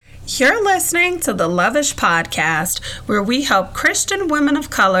You're listening to the Lovish Podcast, where we help Christian women of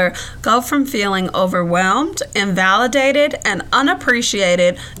color go from feeling overwhelmed, invalidated, and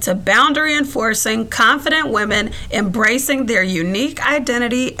unappreciated to boundary-enforcing, confident women embracing their unique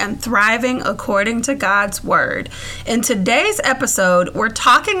identity and thriving according to God's Word. In today's episode, we're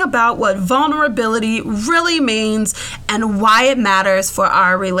talking about what vulnerability really means and why it matters for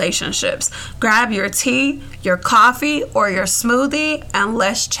our relationships. Grab your tea, your coffee, or your smoothie, and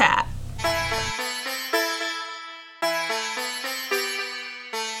let's chat.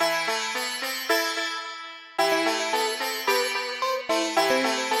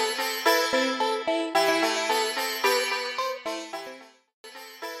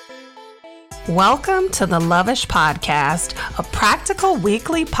 Welcome to the Lovish Podcast, a practical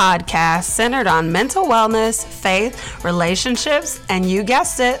weekly podcast centered on mental wellness, faith, relationships, and you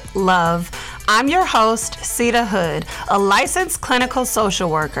guessed it, love. I'm your host, Sita Hood, a licensed clinical social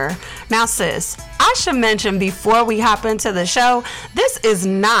worker. Now, sis, I should mention before we hop into the show, this is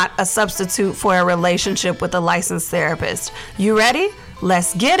not a substitute for a relationship with a licensed therapist. You ready?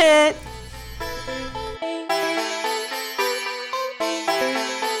 Let's get it.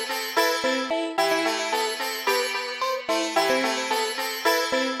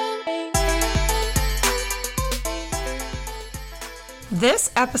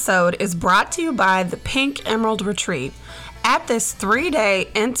 This episode is brought to you by the Pink Emerald Retreat. At this 3-day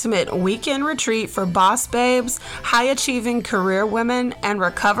intimate weekend retreat for boss babes, high-achieving career women, and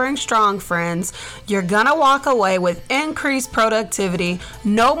recovering strong friends, you're gonna walk away with increased productivity,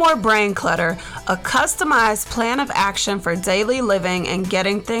 no more brain clutter, a customized plan of action for daily living and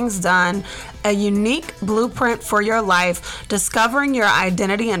getting things done, a unique blueprint for your life, discovering your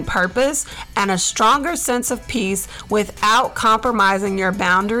identity and purpose, and a stronger sense of peace without compromising your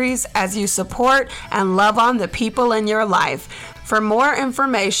boundaries as you support and love on the people in your life. For more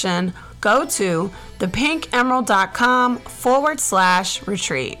information, go to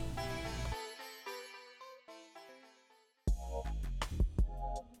thepinkemerald.com/retreat.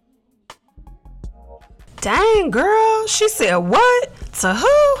 Dang, girl, she said what? To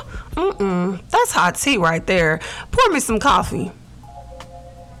who? That's hot tea right there. Pour me some coffee.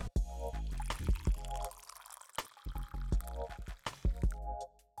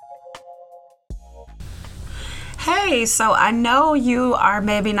 Hey, so I know you are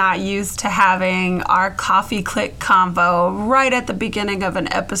maybe not used to having our coffee click convo right at the beginning of an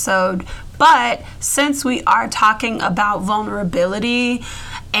episode, but since we are talking about vulnerability,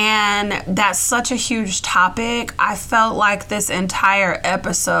 and that's such a huge topic, I felt like this entire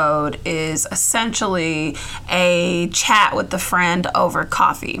episode is essentially a chat with a friend over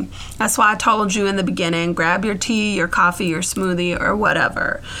coffee. That's why I told you in the beginning, grab your tea, your coffee, your smoothie, or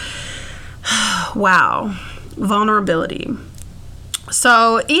whatever. Wow, vulnerability.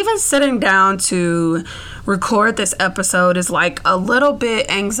 So even sitting down to record this episode is like a little bit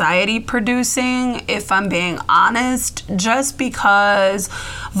anxiety producing, if I'm being honest, just because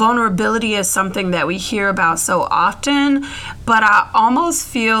vulnerability is something that we hear about so often, but I almost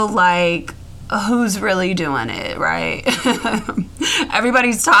feel like who's really doing it, right?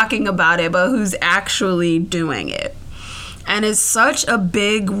 Everybody's talking about it, but who's actually doing it? And it's such a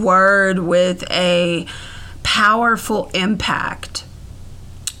big word with a powerful impact.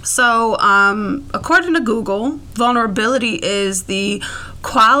 So, according to Google, vulnerability is the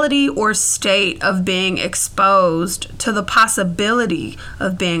quality or state of being exposed to the possibility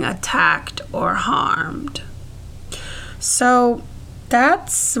of being attacked or harmed. So,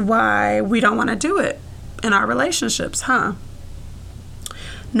 that's why we don't want to do it in our relationships, huh?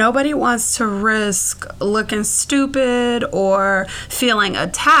 Nobody wants to risk looking stupid or feeling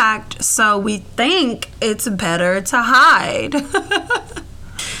attacked, so we think it's better to hide.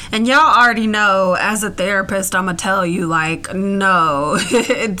 And y'all already know, as a therapist, I'm going to tell you, like, no,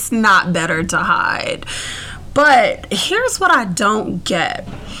 it's not better to hide. But here's what I don't get.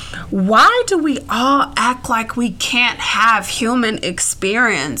 Why do we all act like we can't have human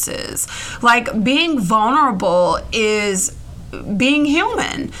experiences? Like, being vulnerable is being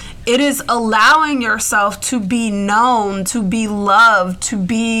human. It is allowing yourself to be known, to be loved, to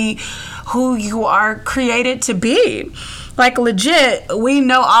be who you are created to be. Like, legit, we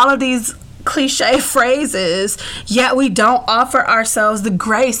know all of these cliche phrases, yet we don't offer ourselves the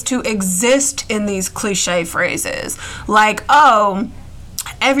grace to exist in these cliche phrases. Like, oh,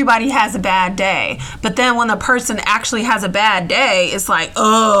 everybody has a bad day. But then when a person actually has a bad day, it's like,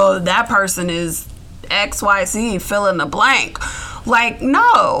 oh, that person is XYZ, fill in the blank. Like,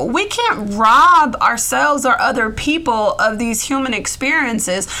 no, we can't rob ourselves or other people of these human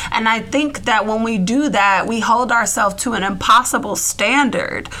experiences. And I think that when we do that, we hold ourselves to an impossible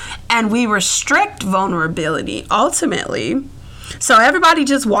standard and we restrict vulnerability ultimately. So everybody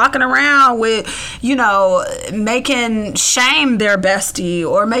just walking around with, making shame their bestie,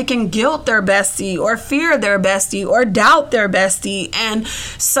 or making guilt their bestie, or fear their bestie, or doubt their bestie, and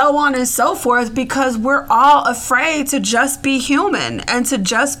so on and so forth, because we're all afraid to just be human and to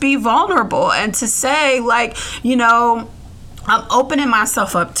just be vulnerable and to say, like, I'm opening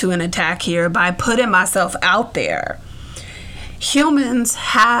myself up to an attack here by putting myself out there. Humans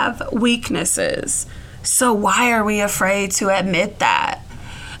have weaknesses. So why are we afraid to admit that?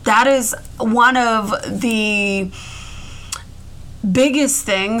 That is one of the biggest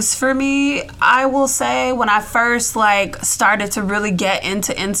things for me, I will say, when I first started to really get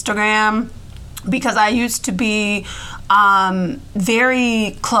into Instagram, because I used to be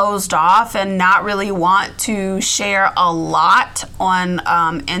very closed off and not really want to share a lot on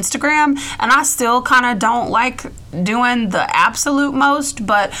Instagram. And I still kind of don't like doing the absolute most,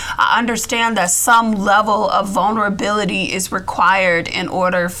 but I understand that some level of vulnerability is required in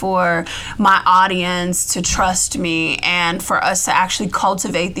order for my audience to trust me and for us to actually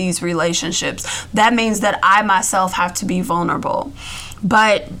cultivate these relationships. That means that I myself have to be vulnerable.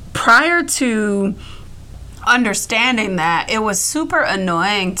 But prior to understanding that, it was super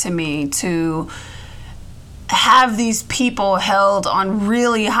annoying to me to have these people held on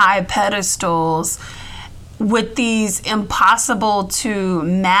really high pedestals with these impossible to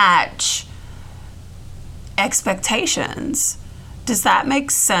match expectations. Does that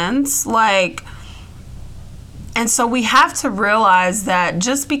make sense? And so we have to realize that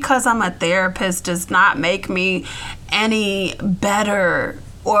just because I'm a therapist does not make me any better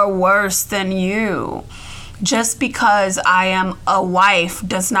or worse than you. Just because I am a wife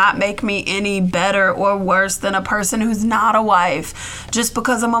does not make me any better or worse than a person who's not a wife. Just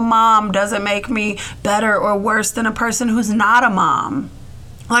because I'm a mom doesn't make me better or worse than a person who's not a mom.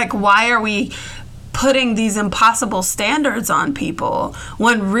 Why are we putting these impossible standards on people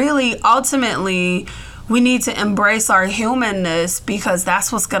when really, ultimately, we need to embrace our humanness, because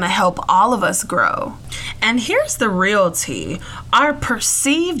that's what's going to help all of us grow. And here's the real tea. Our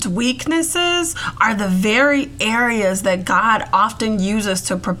perceived weaknesses are the very areas that God often uses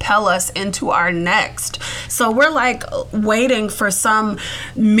to propel us into our next. So we're waiting for some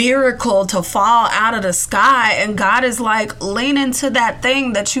miracle to fall out of the sky, and God is lean into that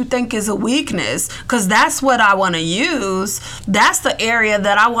thing that you think is a weakness, because that's what I want to use. That's the area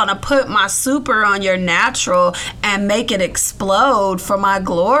that I want to put my super on your natural and make it explode for my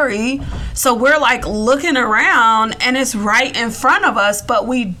glory. So we're looking around and it's right in front of us, but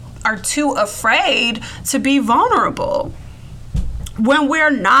we are too afraid to be vulnerable. When we're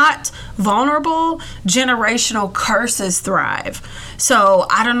not vulnerable, generational curses thrive. So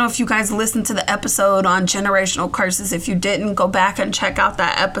I don't know if you guys listened to the episode on generational curses. If you didn't, go back and check out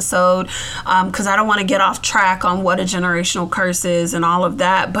that episode, because I don't want to get off track on what a generational curse is and all of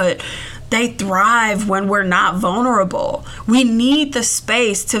that. But they thrive when we're not vulnerable. We need the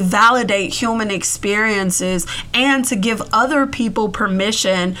space to validate human experiences and to give other people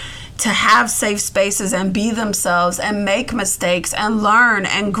permission to have safe spaces and be themselves and make mistakes and learn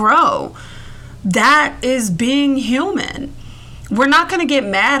and grow. That is being human. We're not going to get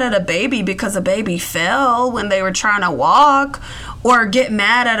mad at a baby because a baby fell when they were trying to walk, or get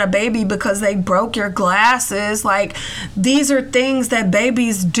mad at a baby because they broke your glasses. These are things that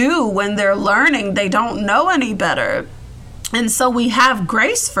babies do when they're learning. They don't know any better. And so we have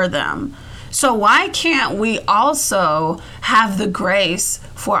grace for them. So why can't we also have the grace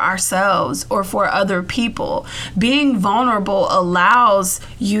for ourselves or for other people? Being vulnerable allows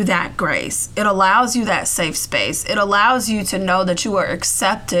you that grace. It allows you that safe space. It allows you to know that you are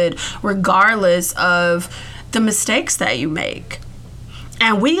accepted regardless of the mistakes that you make.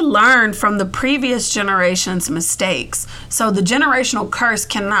 And we learn from the previous generation's mistakes. So the generational curse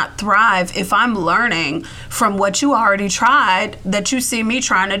cannot thrive if I'm learning from what you already tried that you see me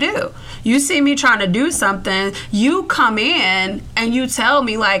trying to do. You see me trying to do something, you come in and you tell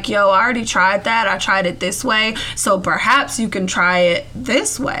me yo, I already tried that. I tried it this way. So perhaps you can try it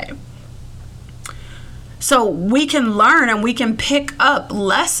this way. So we can learn and we can pick up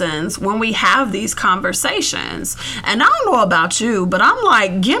lessons when we have these conversations. And I don't know about you, but I'm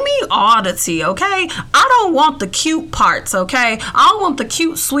like, give me all the tea, okay? I don't want the cute parts, okay? I don't want the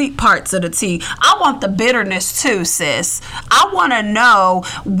cute, sweet parts of the tea. I want the bitterness too, sis. I want to know,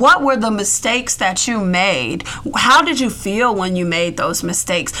 what were the mistakes that you made? How did you feel when you made those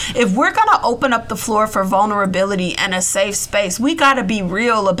mistakes? If we're going to open up the floor for vulnerability and a safe space, we got to be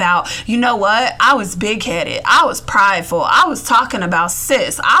real about, you know what? I was big-headed. I was prideful. I was talking about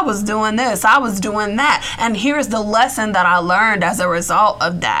sis. I was doing this. I was doing that. And here's the lesson that I learned as a result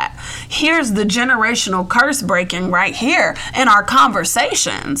of that. Here's the generational curse breaking right here in our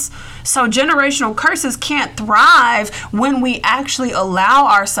conversations. So generational curses can't thrive when we actually allow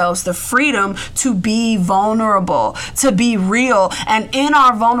ourselves the freedom to be vulnerable, to be real. And in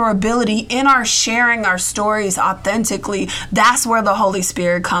our vulnerability, in our sharing our stories authentically, that's where the Holy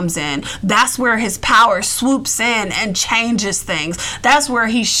Spirit comes in. That's where his power swoops in and changes things. That's where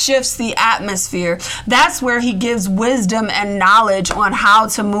he shifts the atmosphere. That's where he gives wisdom and knowledge on how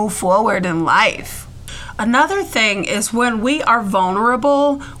to move forward in life. Another thing is, when we are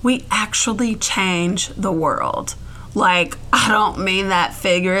vulnerable, we actually change the world. Like, I don't mean that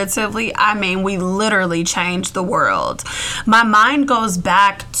figuratively. I mean, we literally change the world. My mind goes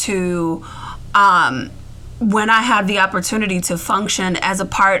back to when I had the opportunity to function as a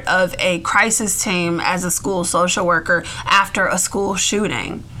part of a crisis team as a school social worker after a school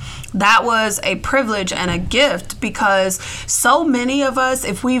shooting. That was a privilege and a gift, because so many of us,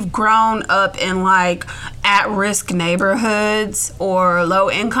 if we've grown up in like at-risk neighborhoods or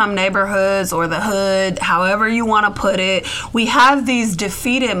low-income neighborhoods or the hood, however you want to put it, we have these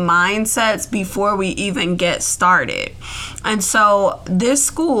defeated mindsets before we even get started. And so this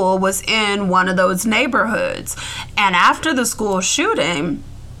school was in one of those neighborhoods. And after the school shooting,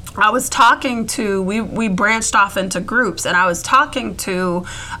 I was talking to, we branched off into groups, and I was talking to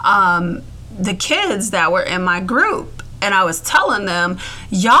the kids that were in my group. And I was telling them,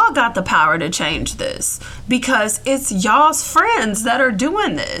 y'all got the power to change this, because it's y'all's friends that are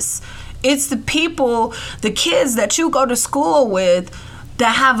doing this. It's the people, the kids that you go to school with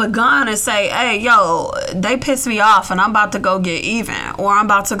that have a gun and say, hey, yo, they piss me off and I'm about to go get even, or I'm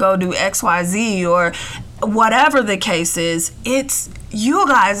about to go do XYZ, or whatever the case is. It's you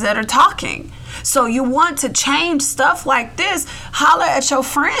guys that are talking. So you want to change stuff like this, holler at your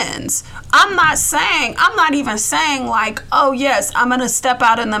friends. I'm not even saying like, oh yes, I'm going to step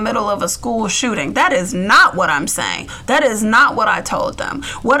out in the middle of a school shooting. That is not what I'm saying. That is not what I told them.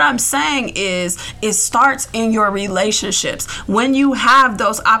 What I'm saying is, it starts in your relationships. When you have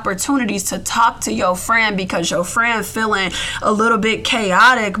those opportunities to talk to your friend because your friend feeling a little bit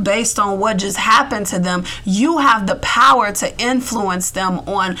chaotic based on what just happened to them, you have the power to influence them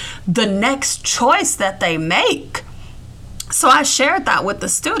on the next choice that they make. So I shared that with the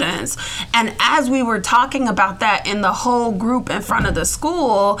students. And as we were talking about that in the whole group in front of the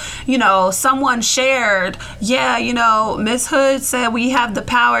school, someone shared, Miss Hood said we have the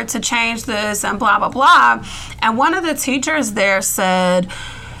power to change this and blah, blah, blah. And one of the teachers there said,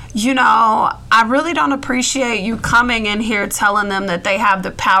 I really don't appreciate you coming in here telling them that they have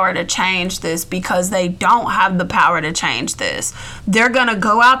the power to change this, because they don't have the power to change this. They're going to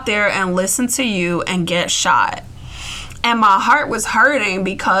go out there and listen to you and get shot. And my heart was hurting,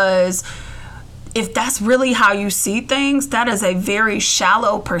 because if that's really how you see things, that is a very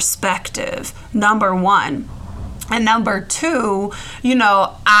shallow perspective, number one. And number two,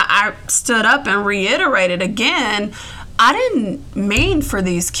 I stood up and reiterated again, I didn't mean for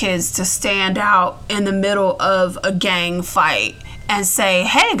these kids to stand out in the middle of a gang fight and say,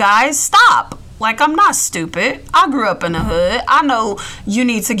 hey guys, stop. Like, I'm not stupid. I grew up in the hood. I know you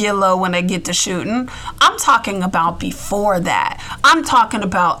need to get low when they get to shooting. I'm talking about before that. I'm talking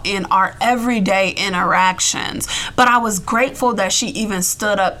about in our everyday interactions. But I was grateful that she even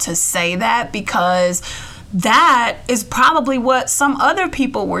stood up to say that, because that is probably what some other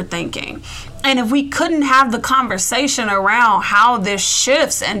people were thinking. And if we couldn't have the conversation around how this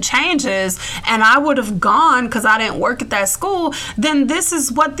shifts and changes, and I would have gone because I didn't work at that school, then this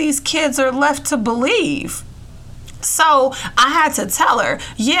is what these kids are left to believe. So I had to tell her,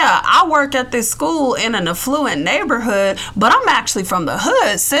 yeah, I work at this school in an affluent neighborhood, but I'm actually from the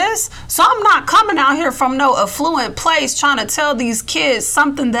hood, sis. So I'm not coming out here from no affluent place trying to tell these kids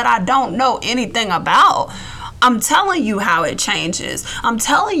something that I don't know anything about. I'm telling you how it changes. I'm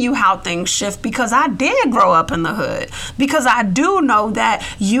telling you how things shift, because I did grow up in the hood. Because I do know that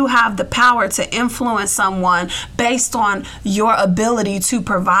you have the power to influence someone based on your ability to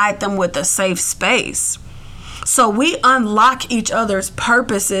provide them with a safe space. So we unlock each other's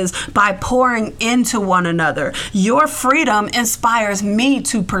purposes by pouring into one another. Your freedom inspires me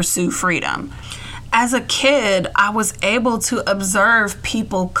to pursue freedom. As a kid, I was able to observe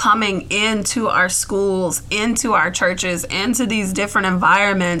people coming into our schools, into our churches, into these different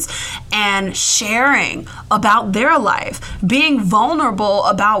environments and sharing about their life, being vulnerable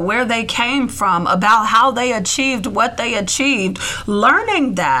about where they came from, about how they achieved what they achieved.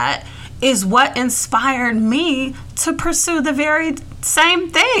 Learning that is what inspired me to pursue the very same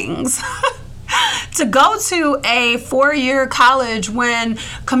things. To go to a 4-year college when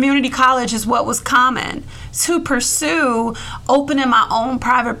community college is what was common. To pursue opening my own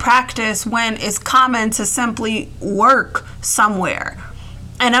private practice when it's common to simply work somewhere.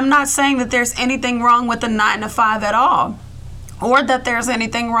 And I'm not saying that there's anything wrong with the 9-to-5 at all, or that there's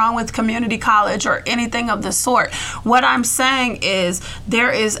anything wrong with community college or anything of the sort. What I'm saying is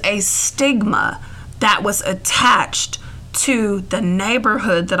there is a stigma that was attached to the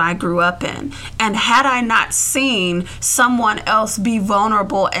neighborhood that I grew up in. And had I not seen someone else be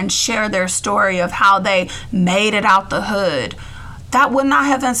vulnerable and share their story of how they made it out the hood, that would not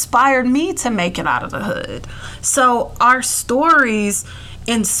have inspired me to make it out of the hood. So our stories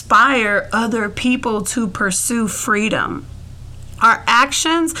inspire other people to pursue freedom. Our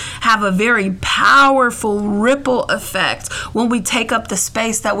actions have a very powerful ripple effect when we take up the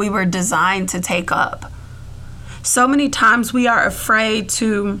space that we were designed to take up. So many times we are afraid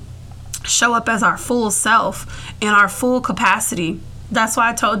to show up as our full self in our full capacity. That's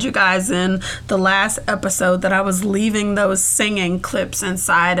why I told you guys in the last episode that I was leaving those singing clips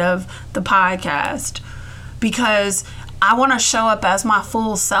inside of the podcast, because I want to show up as my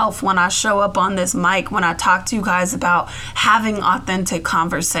full self when I show up on this mic, when I talk to you guys about having authentic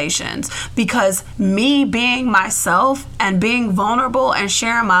conversations. Because me being myself and being vulnerable and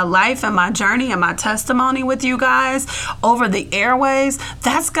sharing my life and my journey and my testimony with you guys over the airways,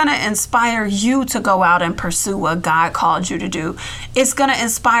 that's going to inspire you to go out and pursue what God called you to do. It's going to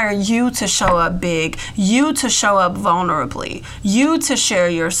inspire you to show up big, you to show up vulnerably, you to share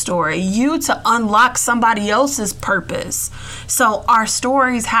your story, you to unlock somebody else's purpose. So our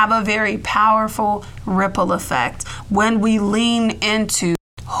stories have a very powerful ripple effect when we lean into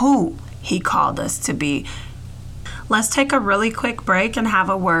who He called us to be. Let's take a really quick break and have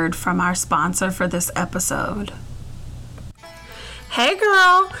a word from our sponsor for this episode. Hey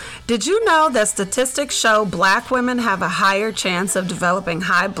girl, did you know that statistics show Black women have a higher chance of developing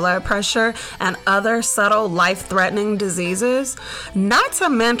high blood pressure and other subtle life-threatening diseases? Not to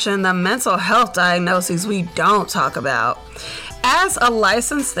mention the mental health diagnoses we don't talk about. As a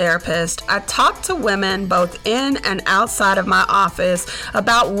licensed therapist, I talk to women both in and outside of my office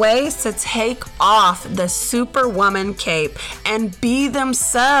about ways to take off the superwoman cape and be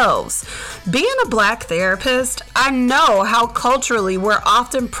themselves. Being a Black therapist, I know how culturally we're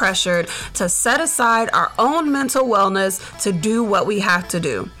often pressured to set aside our own mental wellness to do what we have to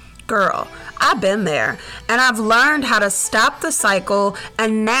do. Girl, I've been there, and I've learned how to stop the cycle,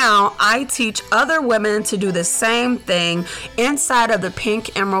 and now I teach other women to do the same thing inside of the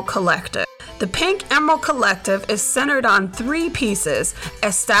Pink Emerald Collective. The Pink Emerald Collective is centered on 3 pieces: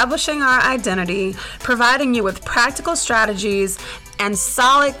 establishing our identity, providing you with practical strategies, and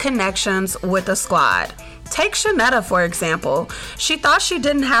solid connections with a squad. Take Shanetta, for example. She thought she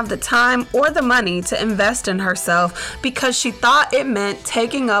didn't have the time or the money to invest in herself because she thought it meant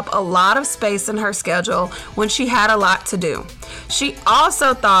taking up a lot of space in her schedule when she had a lot to do. She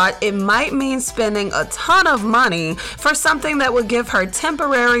also thought it might mean spending a ton of money for something that would give her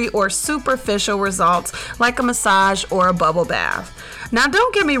temporary or superficial results like a massage or a bubble bath. Now,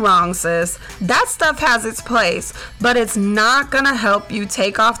 don't get me wrong, sis. That stuff has its place, but it's not gonna help you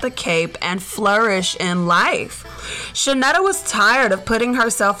take off the cape and flourish in life. Shanetta was tired of putting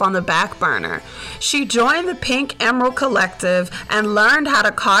herself on the back burner. She joined the Pink Emerald Collective and learned how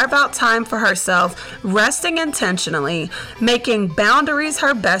to carve out time for herself, resting intentionally, making boundaries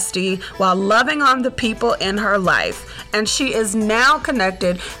her bestie while loving on the people in her life. And she is now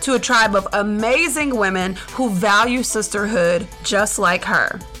connected to a tribe of amazing women who value sisterhood just like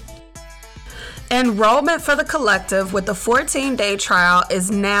her. Enrollment for the collective with the 14-day trial is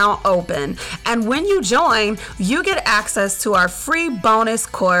now open. And when you join, you get access to our free bonus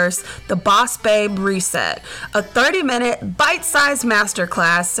course, The Boss Babe Reset, a 30-minute bite-sized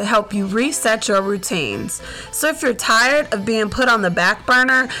masterclass to help you reset your routines. So if you're tired of being put on the back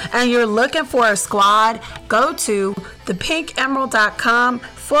burner and you're looking for a squad, go to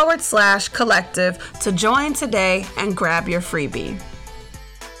thepinkemerald.com/collective to join today and grab your freebie.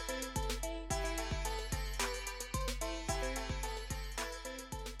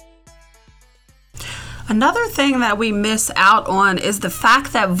 Another thing that we miss out on is the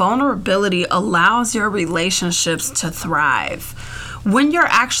fact that vulnerability allows your relationships to thrive. When you're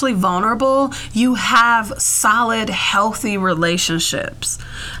actually vulnerable, you have solid, healthy relationships.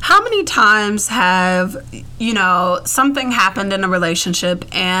 How many times have, something happened in a relationship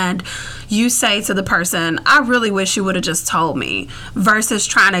and you say to the person, I really wish you would have just told me, versus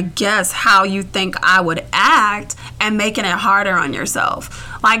trying to guess how you think I would act and making it harder on yourself.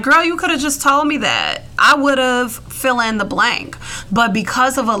 Like, girl, you could have just told me that. I would have fill in the blank. But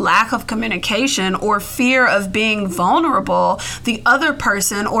because of a lack of communication or fear of being vulnerable, the other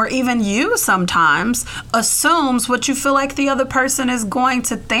person, or even you sometimes, assumes what you feel like the other person is going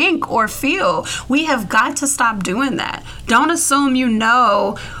to think or feel. We have got to stop doing that. Don't assume you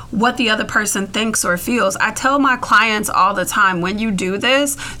know what the other person thinks or feels. I tell my clients all the time, when you do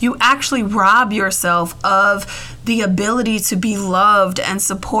this, you actually rob yourself of the ability to be loved and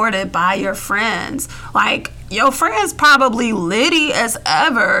supported by your friends. Like, your friends probably litty as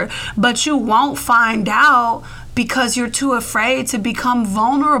ever, but you won't find out because you're too afraid to become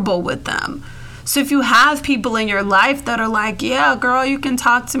vulnerable with them. So if you have people in your life that are like, yeah, girl, you can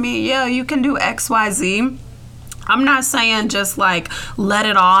talk to me. Yeah, you can do X, Y, Z. I'm not saying just like let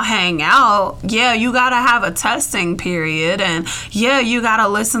it all hang out. Yeah, you got to have a testing period, and yeah, you got to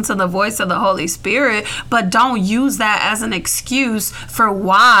listen to the voice of the Holy Spirit, but don't use that as an excuse for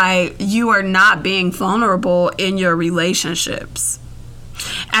why you are not being vulnerable in your relationships.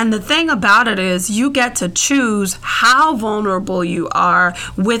 And the thing about it is, you get to choose how vulnerable you are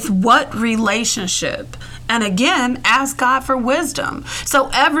with what relationship. And again, ask God for wisdom. So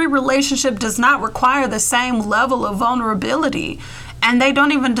every relationship does not require the same level of vulnerability. And they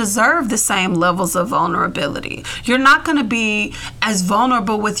don't even deserve the same levels of vulnerability. You're not going to be as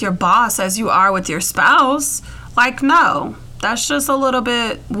vulnerable with your boss as you are with your spouse. Like, no. That's just a little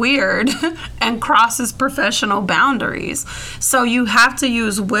bit weird and crosses professional boundaries. So you have to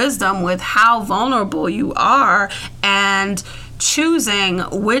use wisdom with how vulnerable you are and choosing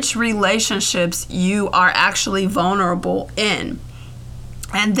which relationships you are actually vulnerable in.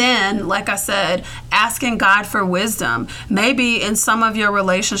 And then, like I said, asking God for wisdom. Maybe in some of your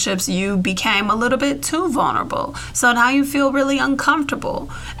relationships, you became a little bit too vulnerable. So now you feel really uncomfortable.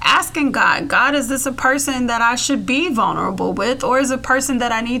 Asking God, is this a person that I should be vulnerable with, or is it a person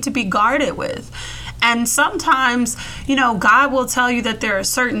that I need to be guarded with? And sometimes, God will tell you that there are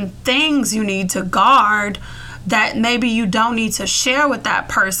certain things you need to guard that maybe you don't need to share with that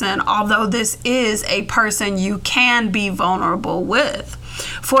person, although this is a person you can be vulnerable with.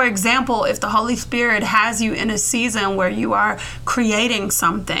 For example, if the Holy Spirit has you in a season where you are creating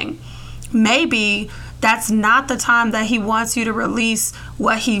something, maybe that's not the time that he wants you to release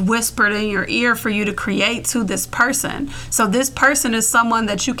what he whispered in your ear for you to create to this person. So this person is someone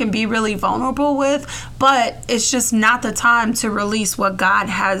that you can be really vulnerable with, but it's just not the time to release what God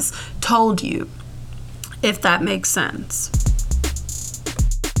has told you, if that makes sense.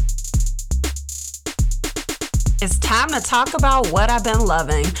 It's time to talk about what I've been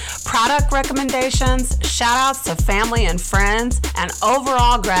loving. Product recommendations, shout outs to family and friends, and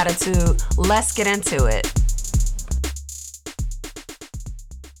overall gratitude. Let's get into it.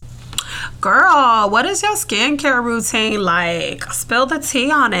 Girl, what is your skincare routine like? Spill the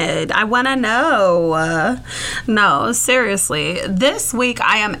tea on it. I want to know. No, seriously. This week,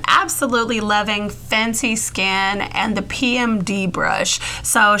 I am absolutely loving Fenty Skin and the PMD brush.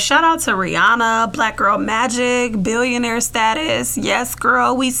 So shout out to Rihanna, Black Girl Magic, billionaire status. Yes,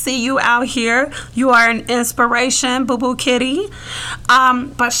 girl, we see you out here. You are an inspiration, Boo Boo Kitty.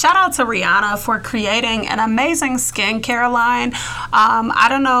 But shout out to Rihanna for creating an amazing skincare line. I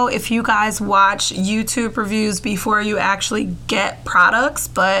don't know if you guys watch YouTube reviews before you actually get products,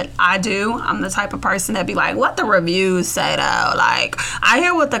 but I do. I'm the type of person that be like, what the reviews say though? Like, I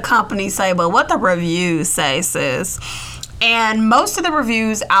hear what the companies say, but what the reviews say, sis? And most of the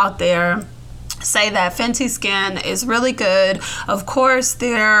reviews out there say that Fenty Skin is really good. Of course,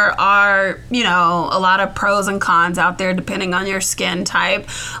 there are, a lot of pros and cons out there depending on your skin type.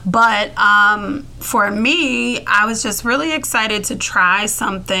 But for me, I was just really excited to try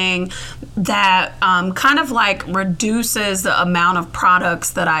something that kind of like reduces the amount of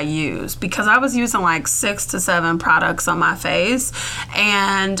products that I use, because I was using like 6 to 7 products on my face,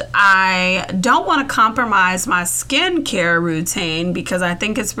 and I don't want to compromise my skincare routine because I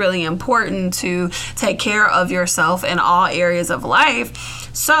think it's really important to take care of yourself in all areas of life.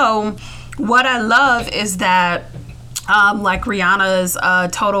 So what I love is that like Rihanna's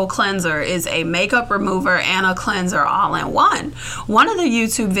Total Cleanser is a makeup remover and a cleanser all in one. One of the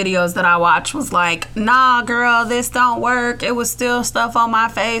YouTube videos that I watched was like, nah, girl, this don't work. It was still stuff on my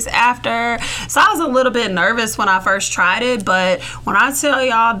face after. So I was a little bit nervous when I first tried it, but when I tell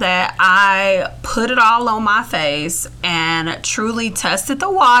y'all that I put it all on my face and truly tested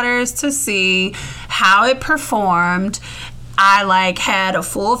the waters to see how it performed, I had a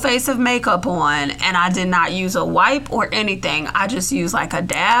full face of makeup on, and I did not use a wipe or anything. I just used a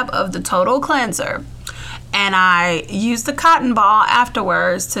dab of the Total Cleanser. And I used the cotton ball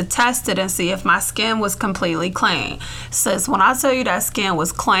afterwards to test it and see if my skin was completely clean. Sis, when I tell you that skin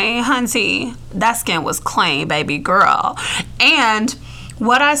was clean, hunty, that skin was clean, baby girl. And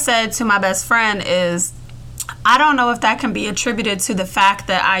what I said to my best friend is, I don't know if that can be attributed to the fact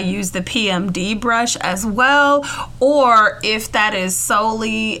that I use the PMD brush as well, or if that is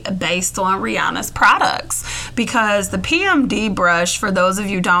solely based on Rihanna's products. Because the PMD brush, for those of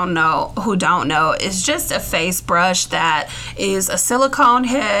you who don't know, is just a face brush that is a silicone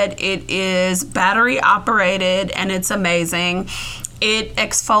head. It is battery operated, and it's amazing. It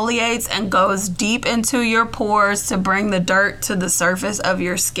exfoliates and goes deep into your pores to bring the dirt to the surface of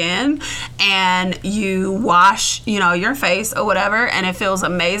your skin, and you wash, your face or whatever, and it feels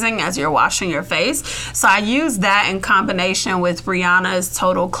amazing as you're washing your face. So I use that in combination with Rihanna's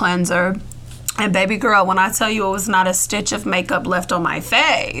Total Cleanser. And baby girl, when I tell you it was not a stitch of makeup left on my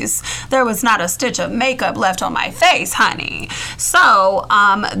face, there was not a stitch of makeup left on my face, honey. So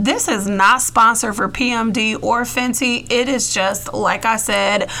this is not sponsored for PMD or Fenty. It is just, like I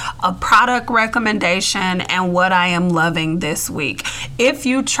said, a product recommendation and what I am loving this week. If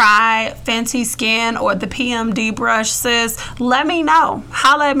you try Fenty Skin or the PMD brush, sis, let me know.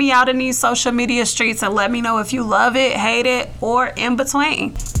 Holla at me out in these social media streets and let me know if you love it, hate it, or in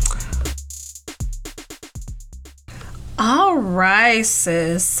between. All right,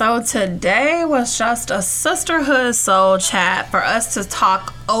 sis. So today was just a sisterhood soul chat for us to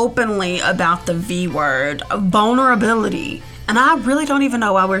talk openly about the V word, vulnerability. And I really don't even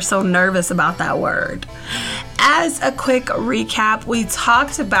know why we're so nervous about that word. As a quick recap, we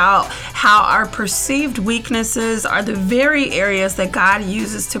talked about how our perceived weaknesses are the very areas that God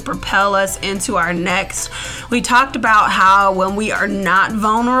uses to propel us into our next. We talked about how when we are not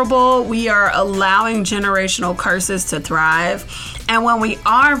vulnerable, we are allowing generational curses to thrive. And when we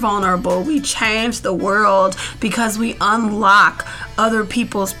are vulnerable, we change the world because we unlock other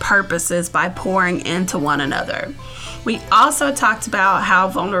people's purposes by pouring into one another. We also talked about how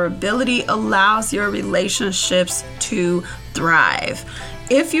vulnerability allows your relationships to thrive.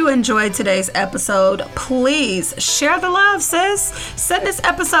 If you enjoyed today's episode, please share the love, sis. Send this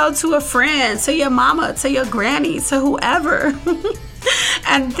episode to a friend, to your mama, to your granny, to whoever.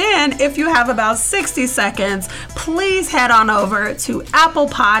 And then if you have about 60 seconds, please head on over to Apple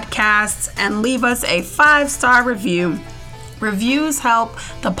Podcasts and leave us a 5-star review. Reviews help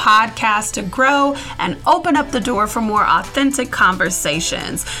the podcast to grow and open up the door for more authentic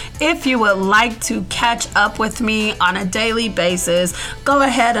conversations. If you would like to catch up with me on a daily basis, go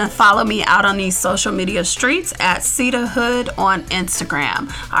ahead and follow me out on these social media streets at Sita Hood on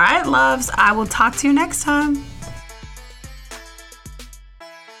Instagram. All right, loves, I will talk to you next time.